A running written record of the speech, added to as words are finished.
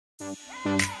Look,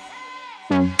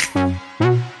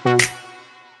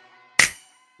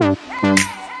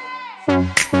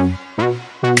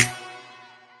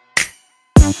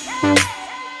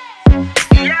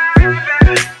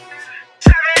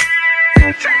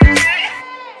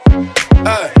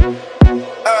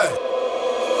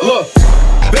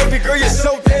 baby girl, you're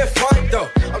so damn fine though.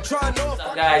 I'm trying to. What's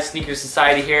up, guys? Sneaker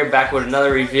Society here, back with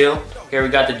another review. Here we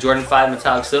got the Jordan 5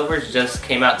 Metallic Silvers, just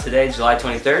came out today, July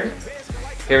 23rd.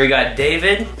 Here we got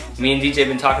David. Me and DJ have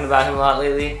been talking about him a lot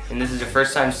lately, and this is your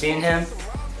first time seeing him.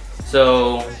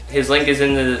 So his link is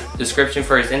in the description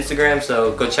for his Instagram,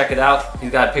 so go check it out. He's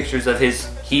got pictures of his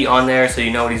heat on there, so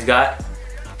you know what he's got.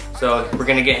 So we're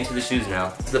gonna get into the shoes now.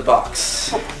 The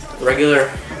box, regular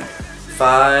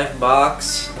 5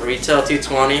 box, retail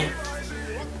 $220,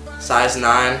 size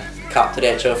 9, cop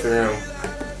today at Trophy Room.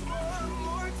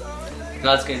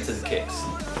 Now let's get into the kicks.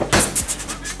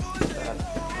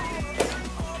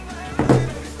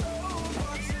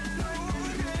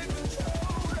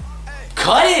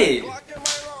 Cut it!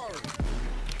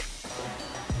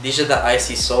 These are the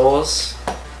icy soles,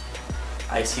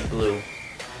 icy blue,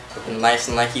 with a nice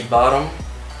Nike bottom,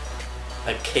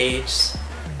 a cage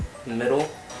in the middle.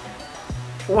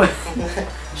 What?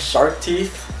 Shark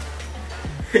teeth.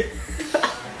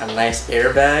 A nice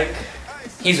airbag.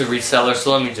 He's a reseller,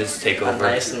 so let me just take over. A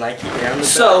nice Nike Air on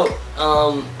the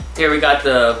back. Here we got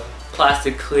the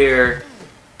plastic clear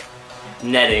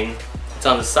netting. It's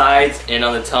on the sides and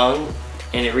on the tongue,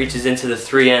 and it reaches into the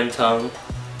 3M tongue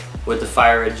with the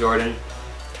Fire Red Jordan.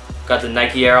 Got the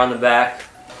Nike Air on the back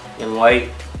in white.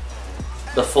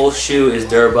 The full shoe is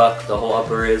Durbuck, the whole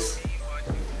upper is.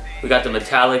 We got the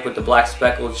metallic with the black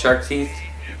speckled shark teeth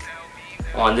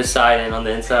on this side and on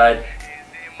the inside.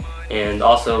 And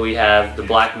also we have the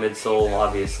black midsole,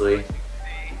 obviously.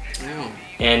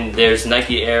 And there's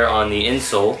Nike Air on the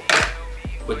insole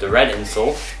with the red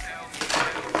insole.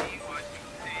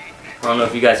 I don't know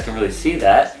if you guys can really see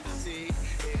that.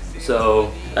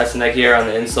 So that's the Nike Air on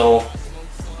the insole.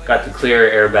 Got the clear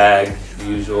airbag,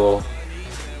 usual.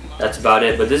 That's about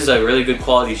it. But this is a really good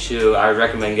quality shoe. I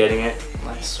recommend getting it.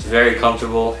 It's very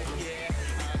comfortable.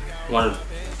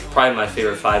 Probably my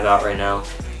favorite 5 out right now.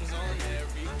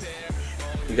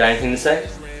 You got anything to say?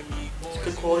 It's a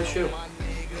good quality shoe.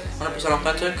 100%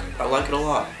 authentic. I like it a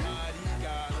lot.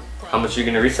 How much are you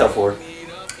gonna resell for?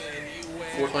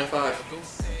 $425.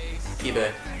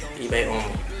 eBay. eBay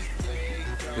only.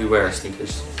 We wear our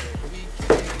sneakers.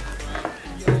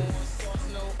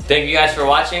 Thank you guys for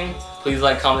watching. Please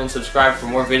like, comment, and subscribe for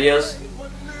more videos.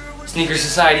 Sneaker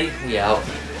Society, we out.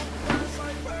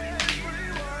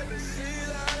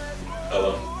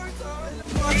 Hello.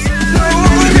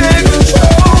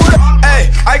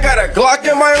 Hey, I got a Glock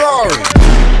in my Rari.